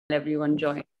everyone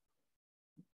join.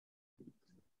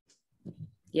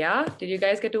 Yeah, did you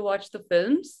guys get to watch the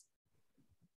films?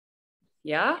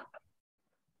 Yeah?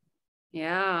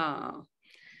 Yeah.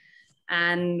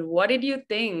 And what did you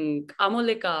think?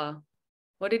 Amolika,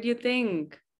 what did you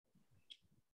think?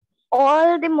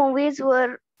 All the movies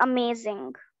were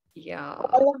amazing. Yeah.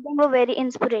 All of them were very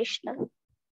inspirational.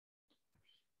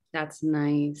 That's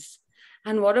nice.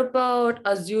 And what about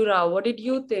Azura? What did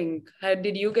you think?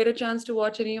 Did you get a chance to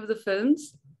watch any of the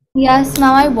films? Yes,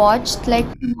 now I watched like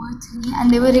 2 or 3 and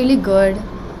they were really good.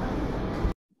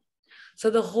 So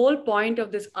the whole point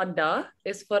of this Adda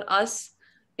is for us,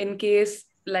 in case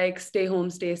like stay home,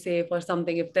 stay safe or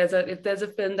something. If there's a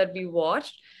film that we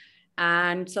watched,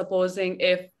 and supposing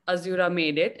if Azura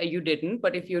made it, you didn't,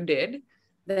 but if you did,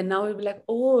 then now we'll be like,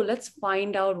 oh, let's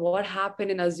find out what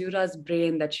happened in Azura's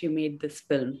brain that she made this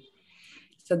film.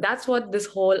 So that's what this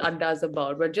whole Adda is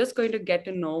about. We're just going to get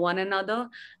to know one another,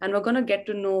 and we're going to get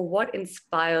to know what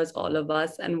inspires all of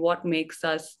us and what brings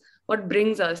us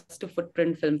to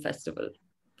Footprint Film Festival.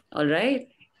 All right.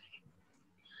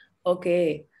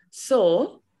 Okay.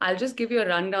 So I'll just give you a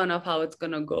rundown of how it's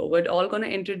going to go. We're all going to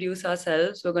introduce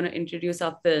ourselves. We're going to introduce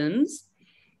our films.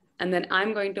 And then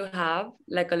I'm going to have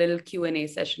like a little Q&A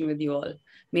session with you all.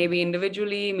 Maybe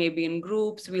individually, maybe in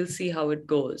groups. We'll see how it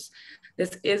goes.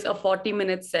 This is a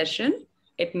 40-minute session.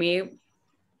 It may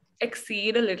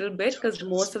exceed a little bit because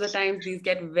most of the times these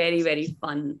get very, very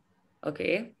fun.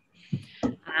 Okay.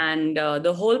 And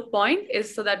the whole point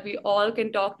is so that we all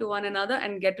can talk to one another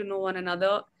and get to know one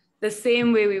another the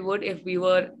same way we would if we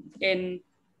were in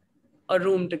a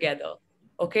room together.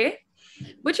 Okay.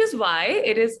 Which is why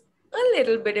it is a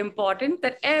little bit important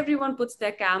that everyone puts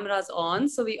their cameras on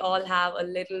so we all have a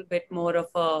little bit more of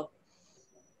a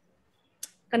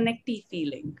connecty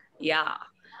feeling. Yeah.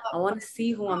 I want to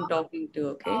see who I'm talking to.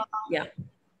 Okay. Yeah.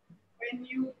 When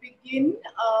you begin,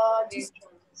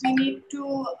 we need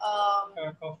to.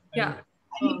 Yeah.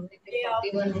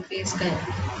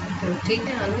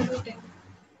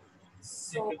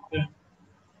 So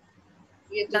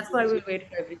that's why we'll wait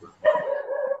for everyone.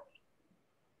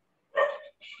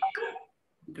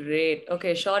 Great.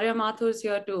 Okay, Shaurya Mathur is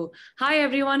here too. Hi,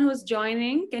 everyone who's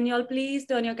joining. Can you all please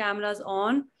turn your cameras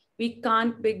on? We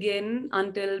can't begin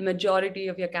until majority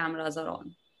of your cameras are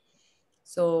on.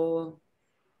 So,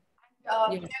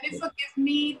 Jennifer, give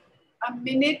me a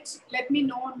minute. Let me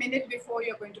know a minute before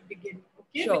you're going to begin.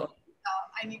 Okay? Sure. Because,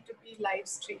 I need to be live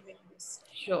streaming this.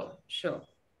 Sure, sure.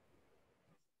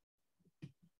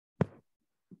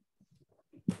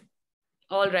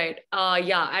 All right.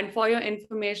 Yeah. And for your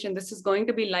information, this is going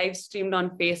to be live streamed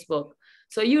on Facebook.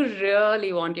 So you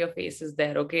really want your faces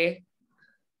there, okay?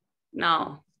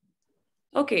 Now,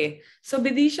 okay. So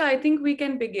Bidisha, I think we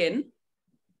can begin.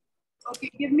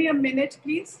 Okay, give me a minute,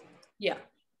 please. Yeah.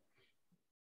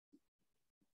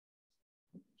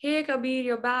 Hey, Kabir,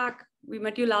 you're back. We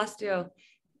met you last year.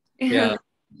 Yeah.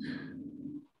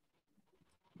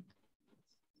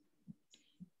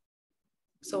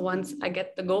 So once I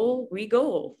get the go, we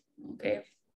go. Okay.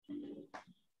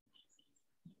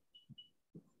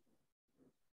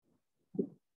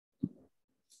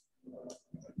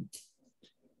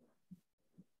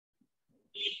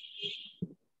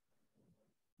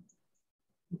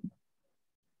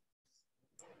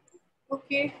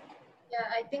 Okay. Yeah,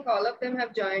 I think all of them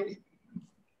have joined.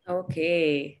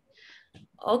 Okay.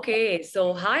 Okay.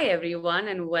 So hi, everyone,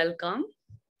 and welcome.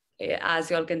 As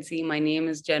you all can see, my name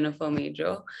is Jennifer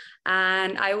Major,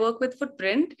 and I work with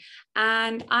Footprint,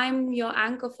 and I'm your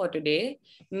anchor for today.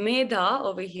 Medha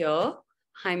over here.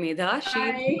 Hi, Medha.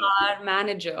 She's our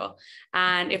manager.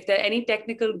 And if there are any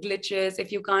technical glitches,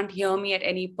 if you can't hear me at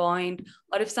any point,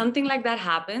 or if something like that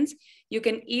happens, you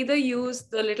can either use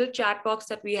the little chat box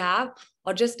that we have,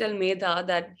 or just tell Medha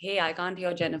that, hey, I can't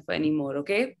hear Jennifer anymore,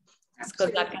 okay?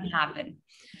 Because that can happen.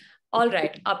 All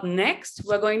right, up next,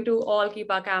 we're going to all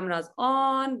keep our cameras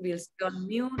on. We'll stay on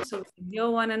mute so we can hear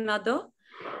one another.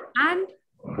 And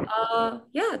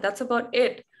yeah, that's about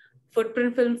it.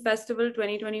 Footprint Film Festival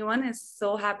 2021 is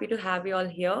so happy to have you all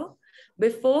here.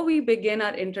 Before we begin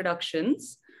our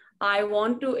introductions, I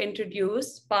want to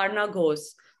introduce Parna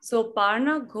Ghosh. So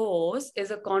Parna Ghosh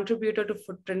is a contributor to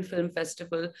Footprint Film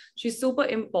Festival. She's super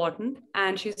important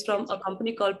and she's from a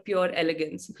company called Pure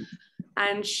Elegance.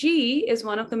 And she is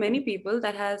one of the many people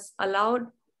that has allowed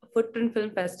Footprint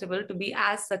Film Festival to be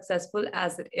as successful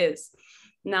as it is.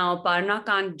 Now, Parna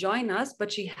can't join us,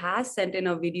 but she has sent in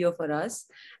a video for us.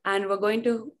 And we're going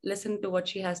to listen to what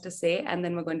she has to say, and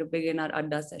then we're going to begin our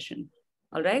Adda session.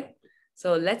 All right?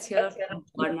 So let's hear from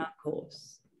Parna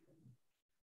Ghosh.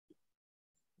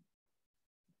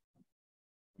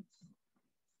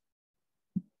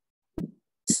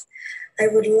 I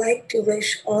would like to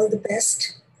wish all the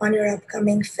best on your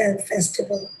upcoming film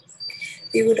festival.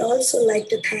 We would also like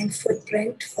to thank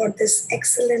Footprint for this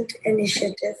excellent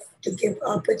initiative to give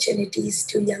opportunities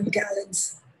to young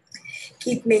talents.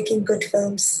 Keep making good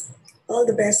films. All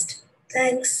the best.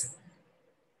 Thanks.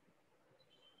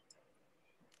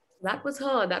 That was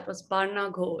her. That was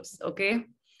Parna Ghosh. Okay.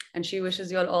 And she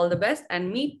wishes you all the best.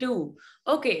 And me too.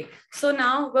 Okay. So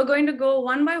now we're going to go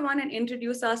one by one and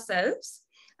introduce ourselves.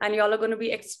 And y'all are going to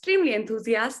be extremely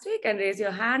enthusiastic and raise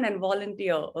your hand and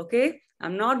volunteer. Okay.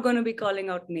 I'm not going to be calling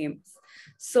out names.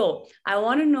 So I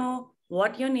want to know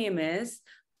what your name is,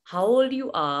 how old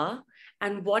you are,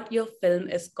 and what your film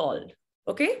is called.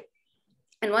 Okay.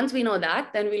 And once we know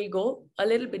that, then we'll go a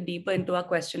little bit deeper into our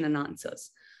question and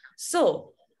answers.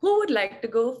 So who would like to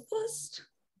go first?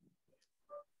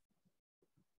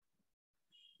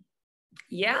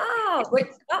 Yeah, wait,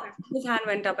 oh, his hand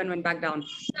went up and went back down.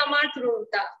 Samarth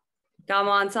Rungta. Come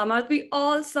on, Samarth, we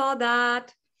all saw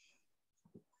that.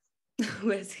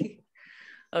 Where's he?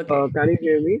 Okay. Can you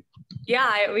hear me?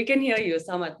 Yeah, we can hear you,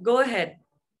 Samarth. Go ahead.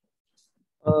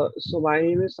 So my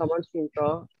name is Samarth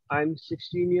Rungta. I'm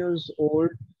 16 years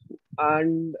old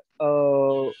and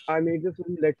I made the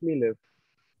film Let Me Live.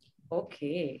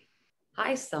 Okay.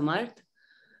 Hi, Samarth.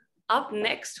 Up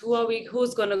next,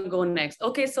 who's gonna go next?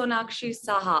 Okay, Sonakshi,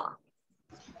 Saha.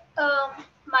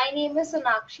 My name is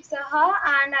Sonakshi Saha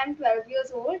and I'm 12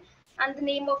 years old. And the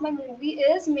name of my movie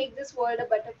is Make This World a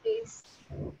Better Place.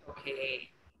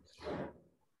 Okay.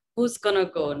 Who's gonna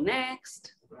go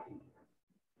next?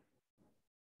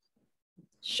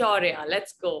 Shaurya,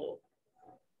 let's go.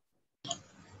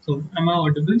 So, am I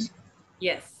audible?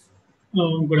 Yes.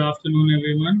 Good afternoon,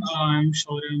 everyone. I'm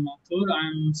Shaurya Mathur.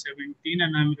 I'm 17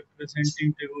 and I'm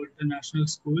representing the National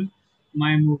School.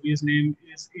 My movie's name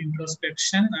is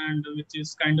Introspection, and which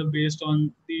is kind of based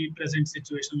on the present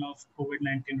situation of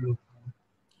COVID-19 lockdown.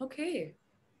 Okay.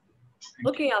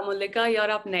 Okay, Amolika,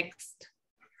 you're up next.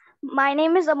 My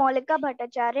name is Amolika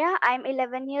Bhattacharya. I'm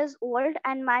 11 years old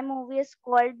and my movie is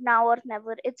called Now or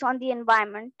Never. It's on the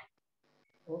environment.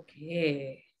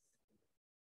 Okay.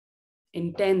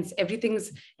 Intense.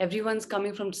 Everyone's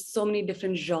coming from so many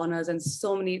different genres and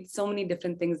so many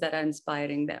different things that are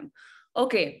inspiring them.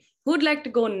 Okay, who'd like to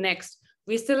go next?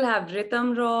 We still have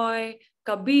Ritam Roy,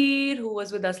 Kabir, who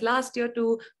was with us last year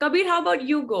too. Kabir, how about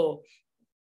you go?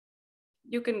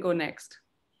 You can go next.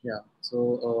 Yeah,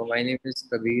 so my name is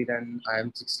Kabir and I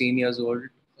am 16 years old,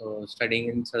 studying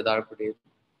in Sardar Patel.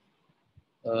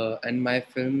 And my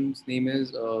film's name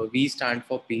is We Stand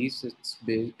for Peace.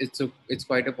 It's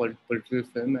quite a political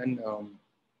film, and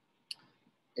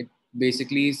it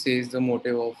basically says the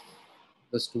motive of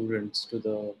the students to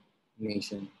the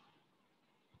nation.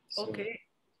 So, okay.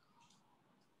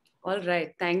 All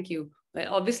right. Thank you.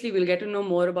 Well, obviously, we'll get to know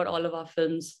more about all of our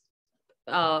films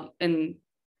in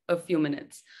a few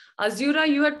minutes. Azura,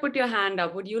 you had put your hand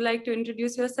up. Would you like to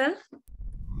introduce yourself?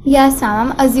 Yes,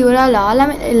 I'm Azura Lal.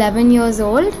 I'm 11 years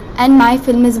old and my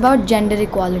film is about gender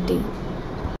equality.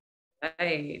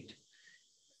 Right.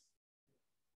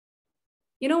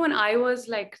 You know, when I was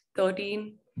like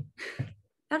 13,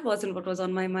 that wasn't what was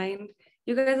on my mind.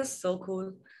 You guys are so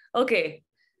cool. Okay.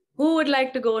 Who would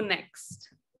like to go next?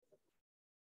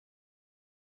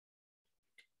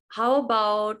 How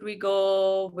about we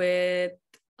go with,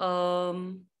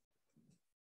 who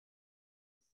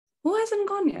hasn't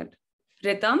gone yet?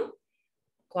 Ritam,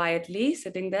 quietly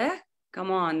sitting there.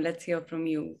 Come on, let's hear from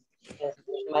you. Yes,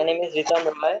 my name is Ritam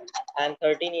Roy. I'm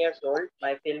 13 years old.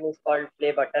 My film is called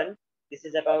Play Button. This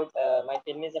is about, my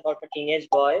film is about a teenage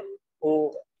boy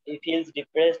who he feels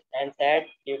depressed and sad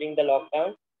during the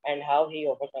lockdown and how he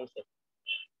overcomes it.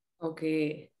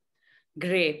 Okay,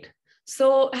 great.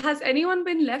 So has anyone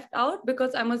been left out?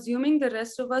 Because I'm assuming the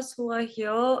rest of us who are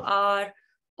here are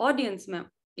audience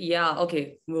members. Yeah,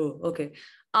 okay. Whoa, okay.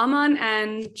 Aman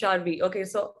and Charvi. Okay,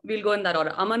 so we'll go in that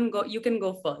order. Aman, you can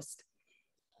go first.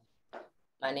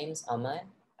 My name is Aman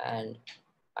and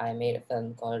I made a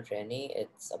film called Rennie.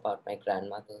 It's about my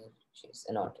grandmother. She's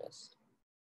an artist.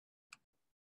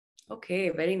 Okay,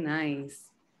 very nice.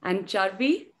 And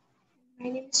Charvi? My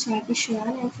name is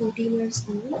Shreoran. I'm 14 years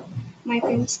old. My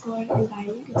film is called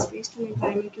Environment. It's based on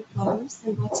environmental problems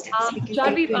and what steps we can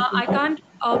Charvi, take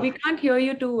to we can't hear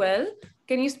you too well.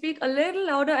 Can you speak a little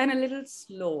louder and a little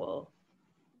slower?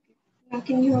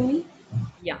 Can you hear me?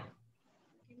 Yeah.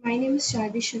 My name is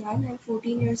Shreoran. I'm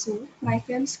 14 years old. My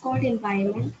film is called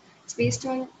Environment. It's based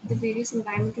on the various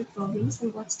environmental problems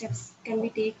and what steps can we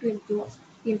take to improve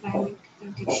the environment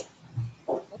condition.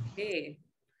 Okay,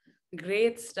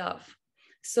 great stuff.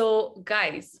 So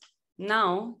guys,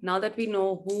 now that we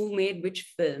know who made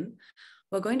which film,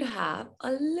 we're going to have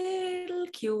a little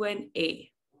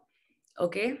Q&A.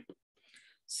 Okay?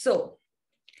 So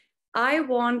I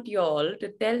want y'all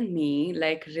to tell me,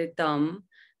 like Ritam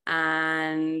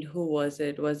and who was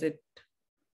it? Was it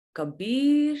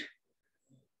Kabir?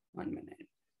 1 minute.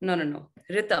 No.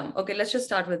 Ritam. Okay, let's just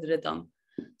start with Ritam.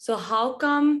 So how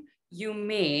come you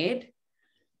made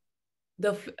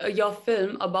your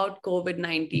film about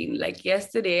COVID-19? Like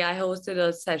yesterday, I hosted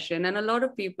a session and a lot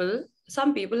of people,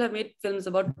 some people have made films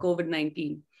about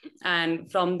COVID-19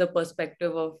 and from the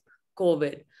perspective of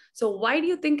COVID. So why do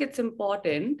you think it's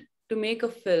important to make a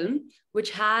film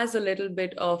which has a little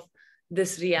bit of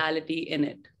this reality in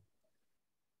it?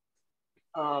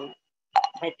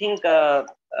 I think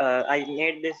I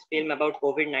made this film about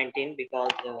COVID-19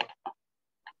 because.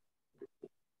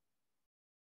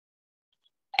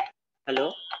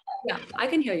 Hello? Yeah, I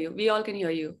can hear you. We all can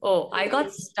hear you. Oh, I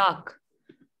got stuck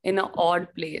in an odd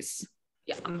place.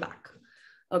 Yeah, I'm back.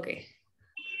 Okay.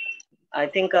 I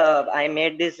think I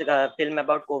made this film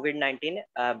about COVID-19.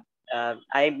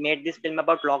 I made this film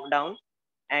about lockdown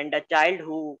and a child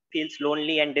who feels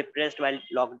lonely and depressed while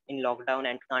in lockdown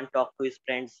and can't talk to his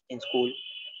friends in school.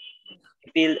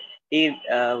 He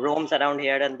roams around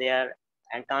here and there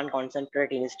and can't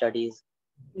concentrate in his studies.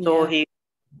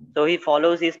 So he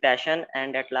follows his passion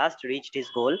and at last reached his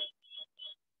goal.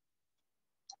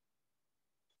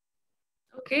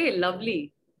 Okay,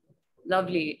 lovely.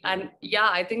 And yeah,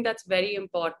 I think that's very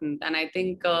important. And I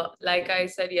think, like I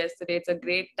said yesterday, it's a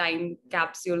great time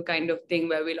capsule kind of thing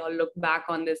where we'll all look back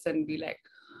on this and be like,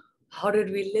 how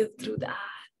did we live through that?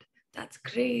 That's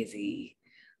crazy.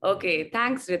 Okay,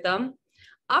 thanks, Ritam.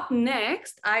 Up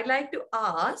next, I'd like to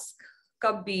ask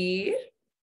Kabir.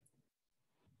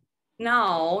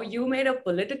 Now, you made a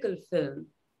political film.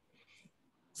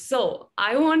 So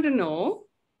I want to know,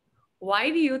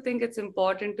 why do you think it's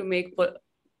important to make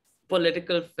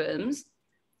political films?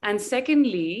 And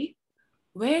secondly,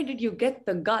 where did you get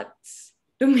the guts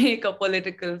to make a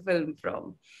political film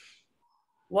from?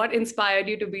 What inspired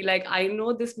you to be like, I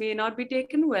know this may not be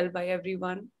taken well by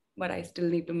everyone, but I still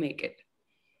need to make it?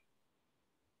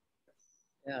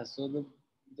 Yeah, so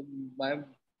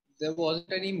there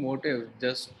wasn't any motive,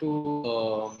 just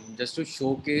to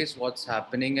showcase what's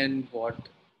happening and what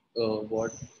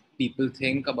people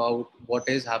think about what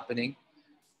is happening.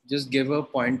 Just give a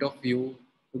point of view,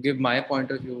 to give my point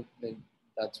of view. Like,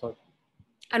 that's what.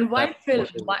 And why film?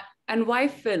 Why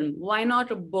film? Why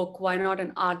not a book? Why not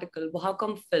an article? How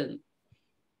come film?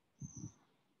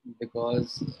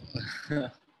 Because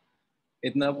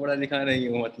इतना पढ़ा लिखा नहीं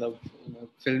हूँ, मतलब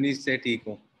फिल्मी से ठीक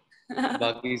हूँ,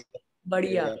 बाकी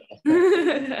बढ़िया.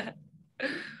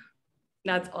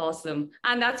 That's awesome.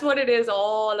 And that's what it is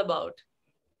all about.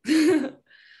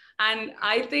 And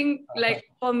I think, like,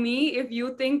 for me, if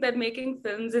you think that making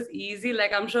films is easy,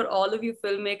 like I'm sure all of you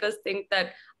filmmakers think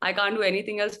that I can't do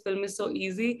anything else, film is so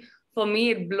easy. For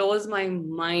me, it blows my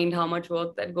mind how much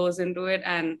work that goes into it.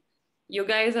 And you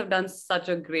guys have done such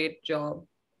a great job.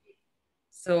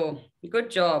 So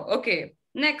good job. Okay.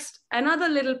 Next, another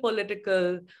little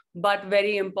political but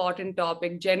very important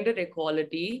topic, gender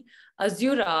equality.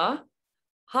 Azura,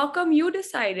 how come you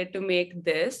decided to make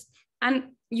this?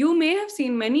 And you may have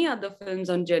seen many other films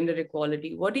on gender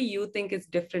equality. What do you think is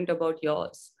different about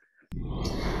yours?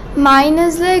 Mine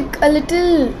is like a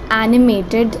little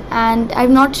animated and I've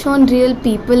not shown real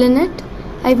people in it.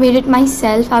 I've made it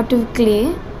myself out of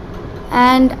clay.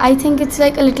 And I think it's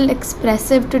like a little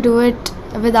expressive to do it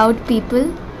without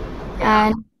people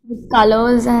and with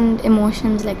colors and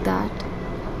emotions like that.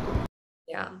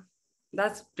 Yeah,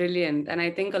 that's brilliant. And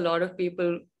I think a lot of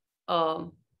people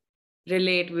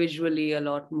relate visually a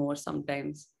lot more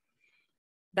sometimes.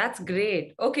 That's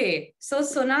great. Okay, so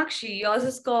Sonakshi, yours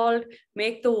is called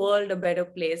Make the World a Better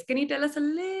Place. Can you tell us a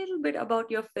little bit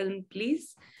about your film,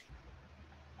 please?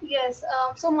 Yes,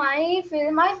 so my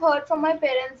film, I've heard from my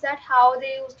parents that how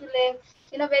they used to live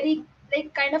in a very,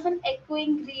 like, kind of an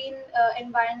echoing green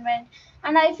environment.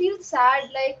 And I feel sad,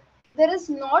 like, there is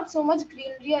not so much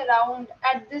greenery around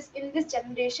in this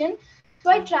generation. So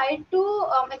I tried to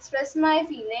express my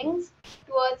feelings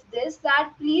towards this,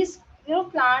 that please,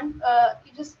 plant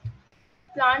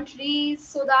trees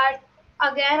so that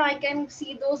again I can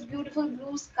see those beautiful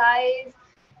blue skies.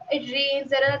 It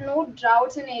rains, there are no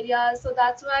droughts in areas, so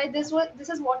that's why this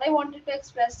is what I wanted to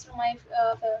express through my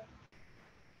film.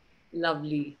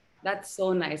 Lovely. That's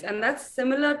so nice. And that's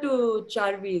similar to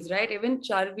Charvi's, right? Even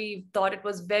Charvi thought it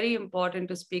was very important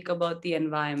to speak about the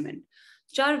environment.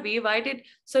 Charvi,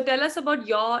 so tell us about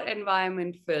your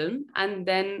environment film, and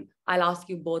then I'll ask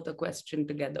you both a question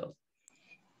together.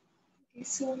 Okay,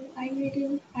 so I made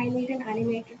an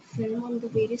animated film on the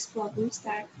various problems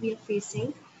that we are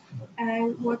facing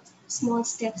and what small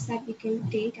steps that we can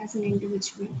take as an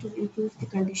individual to improve the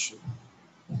condition.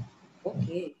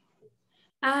 Okay.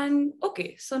 And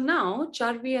okay, so now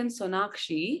Charvi and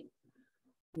Sonakshi,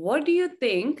 what do you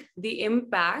think the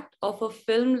impact of a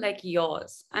film like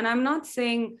yours? And I'm not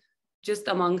saying just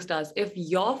amongst us, if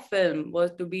your film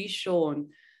was to be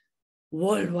shown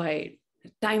worldwide,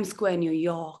 Times Square, New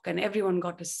York, and everyone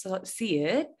got to see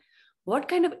it, what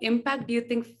kind of impact do you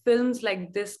think films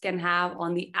like this can have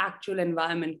on the actual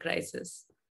environment crisis?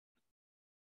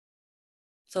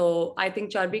 So I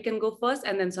think Charvi can go first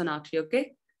and then Sonakshi,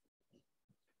 okay?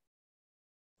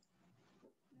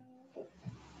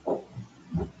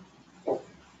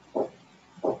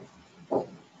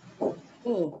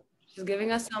 Oh, she's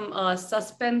giving us some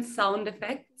suspense sound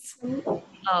effects.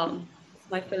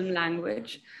 My film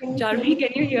language. Charvi,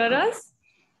 can you hear us?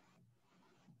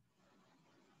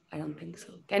 I don't think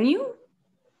so. Can you?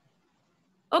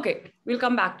 Okay, we'll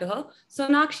come back to her.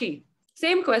 Sonakshi,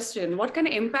 same question. What kind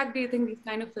of impact do you think these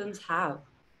kind of films have?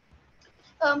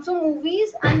 So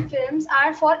movies and films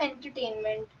are for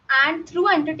entertainment, and through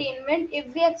entertainment,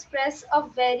 if we express a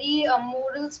very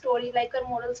moral story, like a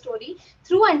moral story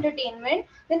through entertainment,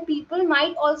 then people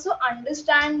might also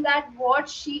understand that what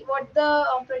the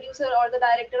producer or the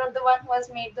director or the one who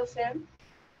has made the film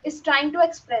is trying to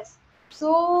express.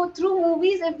 So through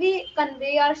movies, if we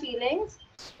convey our feelings,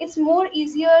 it's more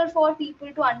easier for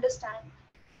people to understand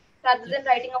rather than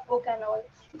writing a book and all,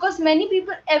 because many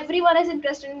people, everyone is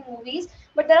interested in movies,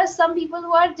 but there are some people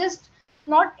who are just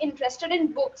not interested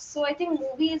in books. So I think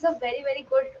movie is a very, very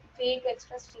good way to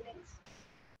express feelings.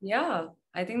 Yeah,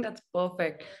 I think that's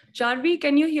perfect. Charvi,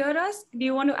 can you hear us? Do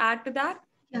you want to add to that?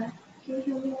 Yeah, can you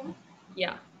hear me now?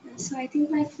 Yeah. So I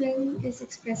think my film is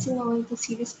expressing all the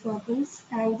serious problems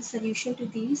and the solution to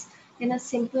these in a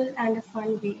simple and a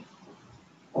fun way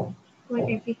for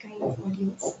every kind of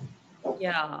audience.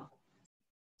 Yeah.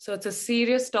 So it's a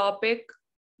serious topic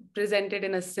presented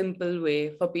in a simple way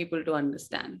for people to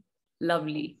understand.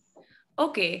 Lovely.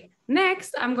 Okay,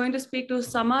 next I'm going to speak to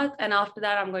Samarth, and after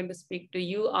that I'm going to speak to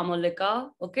you, Amolika.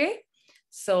 Okay,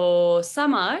 so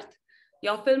Samarth,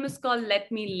 your film is called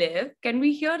Let Me Live. Can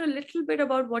we hear a little bit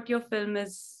about what your film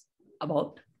is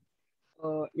about?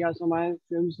 Yeah, so my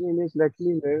film's name is Let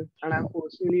Me Live, and I'm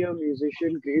personally a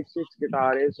musician, grade 6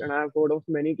 guitarist, and I've heard of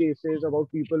many cases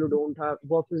about people who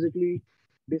are physically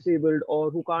disabled or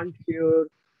who can't hear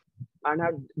and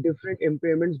have different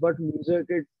impairments, but music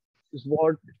is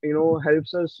what,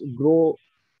 helps us grow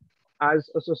as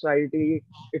a society.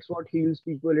 It's what heals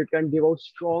people. It can give out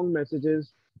strong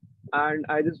messages, and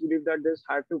I just believe that this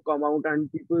had to come out,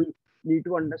 and people need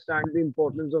to understand the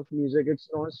importance of music. It's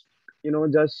not,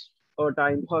 just a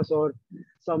time pass or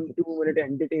some 2-minute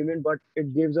entertainment, but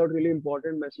it gives out really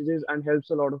important messages and helps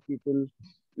a lot of people.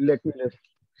 Let me live.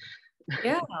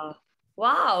 Yeah.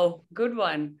 Wow. Good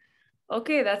one.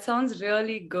 Okay, that sounds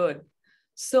really good.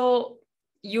 So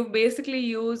you basically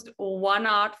used one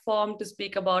art form to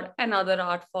speak about another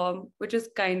art form, which is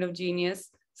kind of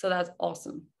genius. So that's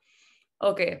awesome.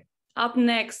 Okay, up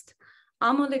next,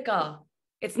 Amolika.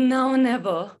 It's now or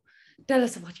never. Tell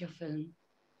us about your film.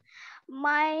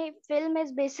 My film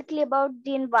is basically about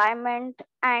the environment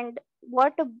and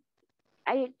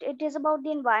it is about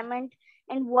the environment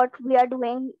and what we are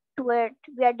doing to it.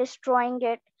 We are destroying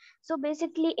it. So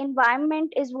basically,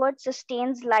 environment is what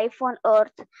sustains life on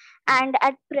Earth. And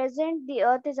at present, the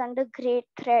Earth is under great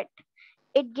threat.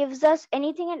 It gives us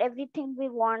anything and everything we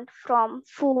want, from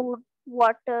food,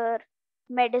 water,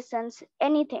 medicines,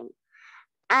 anything.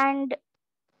 And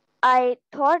I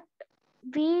thought,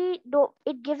 we do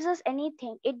it gives us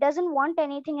anything, it doesn't want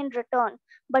anything in return,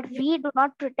 but we do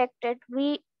not protect it.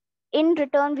 We in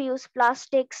return we use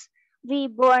plastics, we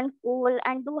burn coal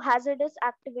and do hazardous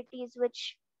activities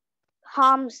which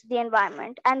harms the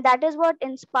environment, and that is what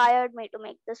inspired me to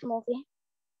make this movie.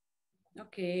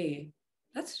 Okay,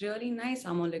 that's really nice,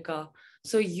 Amolika.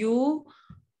 So you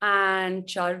and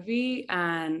Charvi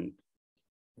and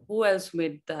who else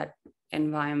made that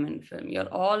environment film?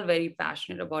 You're all very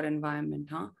passionate about environment,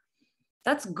 huh?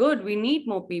 That's good. We need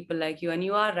more people like you. And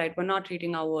you are right. We're not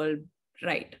treating our world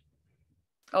right.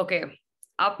 Okay.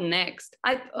 Up next.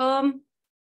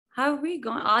 Have we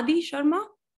gone? Aadi Sharma?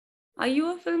 Are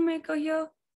you a filmmaker here?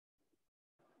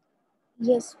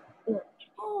 Yes.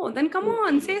 Oh, then come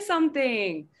on, say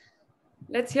something.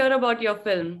 Let's hear about your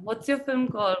film. What's your film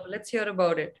called? Let's hear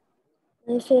about it.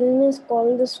 My film is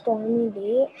called The Stormy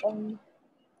Day.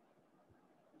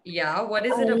 Yeah, what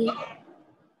is it about?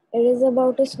 It is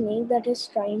about a snake that is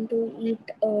trying to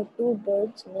eat two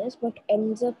birds' nests but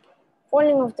ends up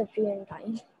falling off the tree and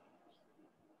dying.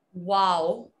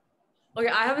 Wow. Okay,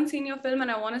 I haven't seen your film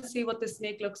and I want to see what the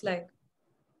snake looks like.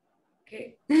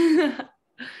 Okay.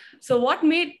 So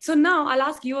now I'll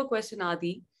ask you a question,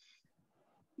 Aadi.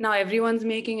 Now everyone's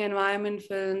making environment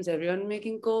films, everyone's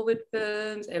making COVID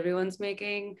films, everyone's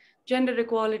making gender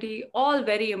equality, all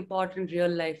very important real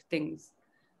life things.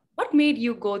 What made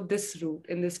you go this route,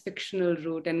 in this fictional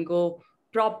route, and go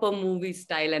proper movie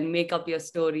style and make up your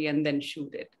story and then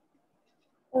shoot it?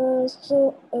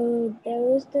 There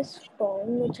was this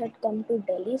storm which had come to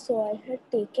Delhi, so I had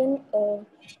taken a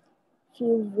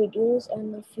few videos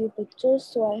and a few pictures.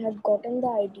 So I had gotten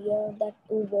the idea that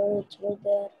two birds were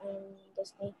there and the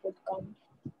snake would come.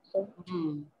 So.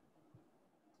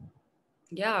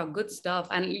 Yeah, good stuff.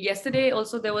 And yesterday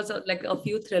also there was like a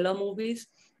few thriller movies,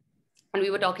 and we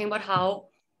were talking about how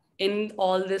in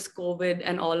all this COVID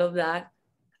and all of that,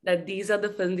 that these are the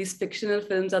films, these fictional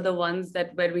films are the ones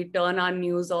that where we turn our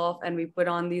news off and we put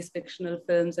on these fictional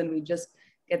films and we just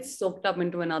get soaked up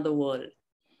into another world.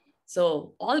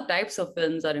 So all types of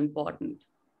films are important.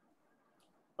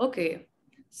 Okay,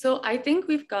 so I think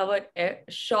we've covered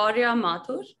Shaurya,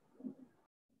 Mathur.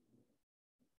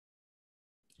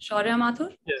 Shaurya,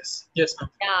 Mathur? Yes, yes, ma'am.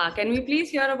 Yeah, can we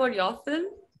please hear about your film?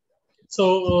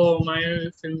 So my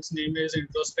film's name is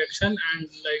Introspection, and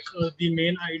the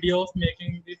main idea of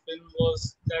making the film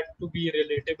was that to be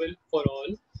relatable for all,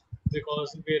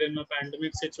 because we're in a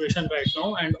pandemic situation right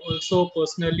now, and also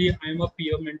personally I'm a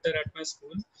peer mentor at my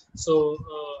school, so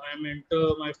I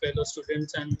mentor my fellow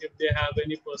students, and if they have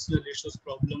any personal issues,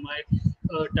 problem, I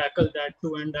tackle that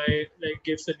too, and I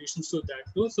give solutions to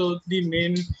that too. So the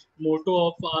main motto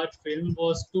of our film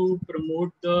was to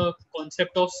promote the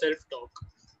concept of self-talk.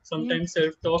 Sometimes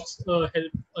self-talks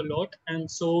help a lot, and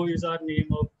so is our name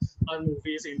of our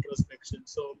movie is Introspection.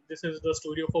 So this is the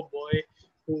story of a boy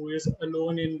who is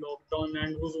alone in lockdown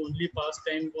and whose only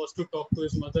pastime was to talk to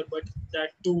his mother, but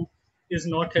that too is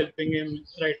not helping him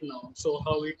right now. So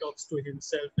how he talks to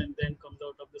himself and then comes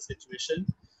out of the situation.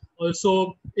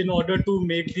 Also, in order to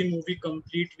make the movie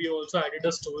complete, we also added a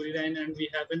storyline and we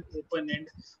have an open end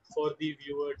for the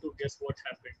viewer to guess what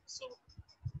happened. So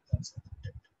that's it.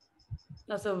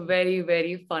 That's a very,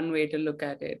 very fun way to look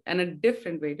at it and a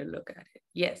different way to look at it.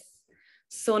 Yes.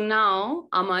 So now,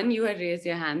 Aman, you had raised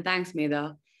your hand. Thanks,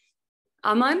 Medha.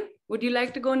 Aman, would you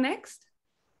like to go next?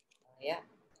 Yeah.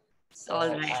 So all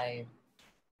right.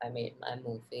 I made my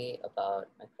movie about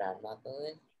my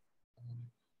grandmother.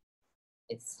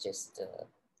 It's just to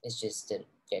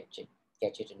get you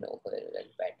to know her a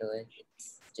little better.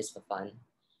 It's just for fun.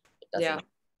 It doesn't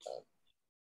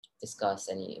discuss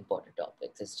any important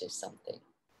topics. It's just something.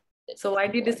 So why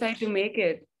did you decide to make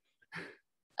it?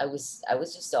 I was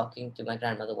just talking to my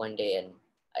grandmother one day,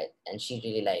 and she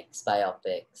really likes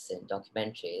biopics and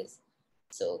documentaries.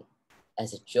 So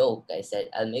as a joke, I said,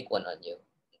 I'll make one on you.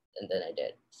 And then I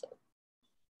did. So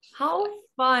how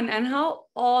fun and how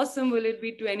awesome will it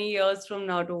be 20 years from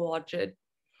now to watch it?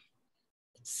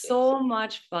 So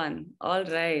much fun. All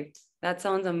right. That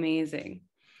sounds amazing.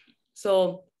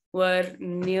 So we're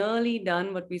nearly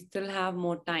done, but we still have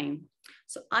more time.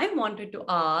 So I wanted to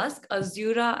ask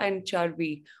Azura and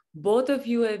Charvi, both of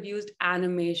you have used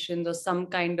animations or some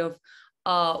kind of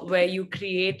where you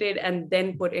created and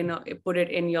then put it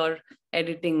in your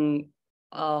editing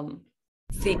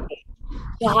sequence.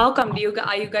 So how come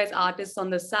are you guys artists on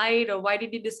the side, or why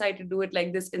did you decide to do it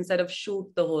like this instead of shoot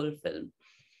the whole film?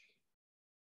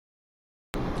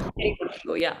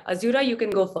 Yeah, Azura, you can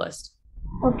go first.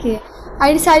 Okay,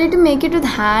 I decided to make it with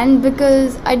hand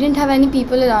because I didn't have any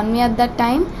people around me at that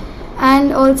time,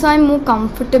 and also I'm more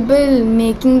comfortable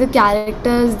making the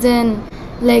characters than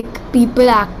like people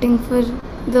acting for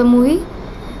the movie,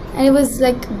 and it was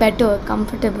like better,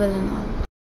 comfortable and all.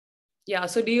 Yeah,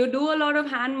 so do you do a lot of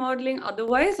hand modeling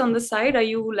otherwise on the side? Are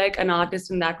you like an artist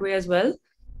in that way as well?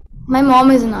 My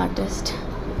mom is an artist.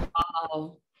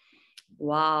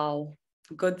 Wow.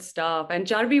 Good stuff. And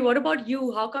Charvi, what about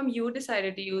you? How come you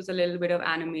decided to use a little bit of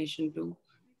animation too?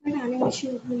 But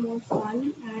animation would be more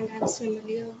fun, and I was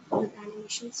familiar with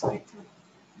animation, so I thought,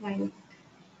 why not?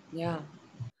 Yeah.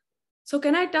 So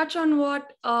can I touch on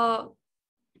what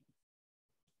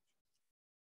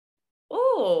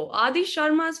Adi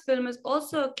Sharma's film is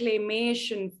also a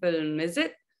claymation film, is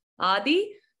it?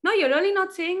 Adi? No, you're really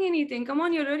not saying anything. Come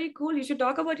on, you're really cool. You should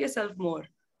talk about yourself more.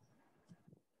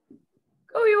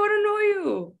 Oh, we want to know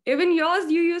you. Even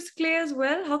yours, you used clay as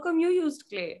well. How come you used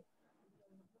clay?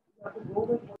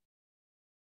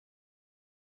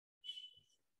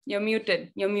 You're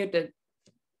muted. You're muted.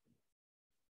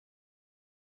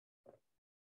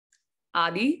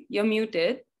 Adi, you're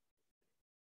muted.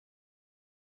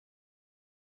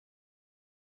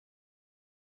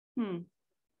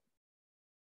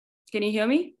 Can you hear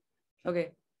me?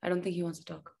 Okay. I don't think he wants to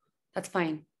talk. That's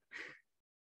fine.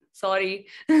 Sorry.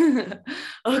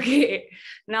 Okay.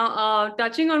 Now,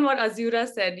 touching on what Azura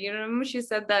said, you remember she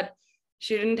said that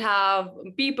she didn't have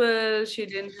people, she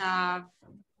didn't have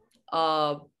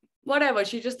whatever.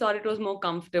 She just thought it was more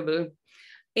comfortable.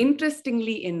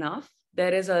 Interestingly enough,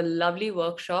 there is a lovely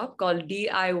workshop called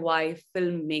DIY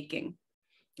filmmaking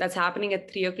that's happening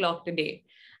at 3 o'clock today.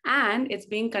 And it's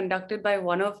being conducted by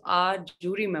one of our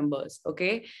jury members.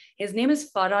 Okay. His name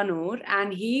is Faranoor,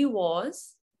 and he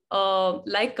was,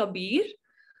 like Kabir,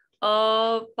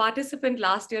 a participant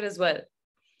last year as well.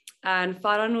 And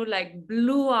Faranoor like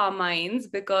blew our minds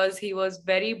because he was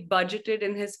very budgeted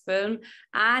in his film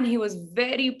and he was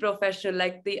very professional.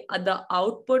 Like the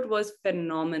output was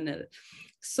phenomenal.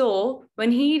 So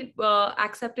when he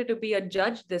accepted to be a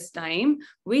judge this time,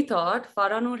 we thought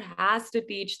Faranoor has to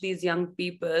teach these young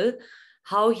people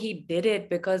how he did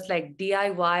it, because like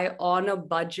DIY on a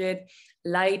budget,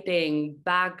 lighting,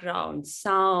 background,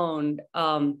 sound,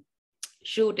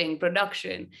 shooting,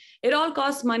 production, it all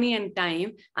costs money and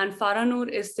time. And Faranoor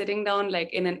is sitting down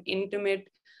like in an intimate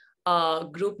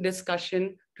group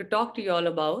discussion to talk to you all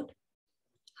about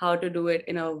how to do it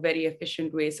in a very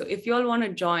efficient way. So if you all want to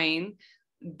join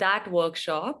that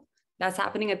workshop, that's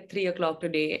happening at 3 o'clock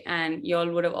today, and you all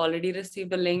would have already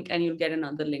received a link and you'll get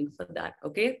another link for that.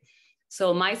 Okay.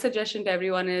 So my suggestion to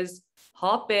everyone is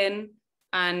hop in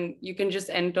and you can just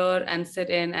enter and sit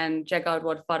in and check out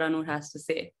what Faranoor has to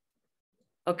say.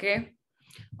 Okay.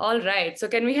 All right. So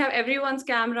can we have everyone's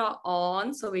camera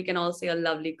on so we can all say a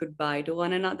lovely goodbye to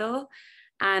one another?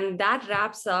 And that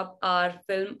wraps up our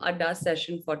film Adda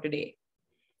session for today.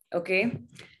 Okay.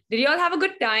 Did you all have a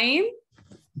good time?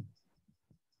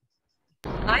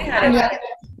 I had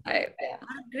a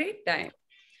great time.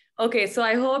 Okay. So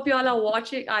I hope you all are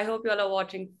watching. I hope you all are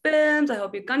watching films. I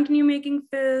hope you continue making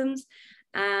films,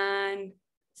 and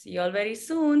see you all very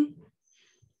soon.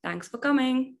 Thanks for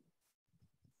coming.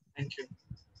 Thank you.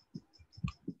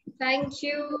 Thank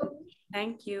you.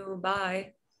 Thank you.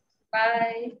 Bye.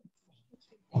 Bye.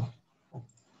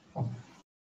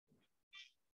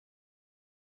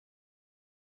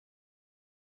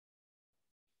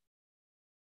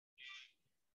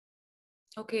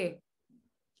 Okay.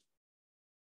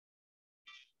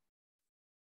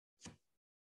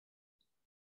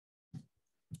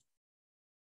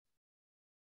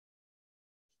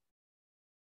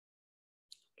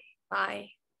 Bye.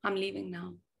 I'm leaving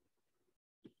now.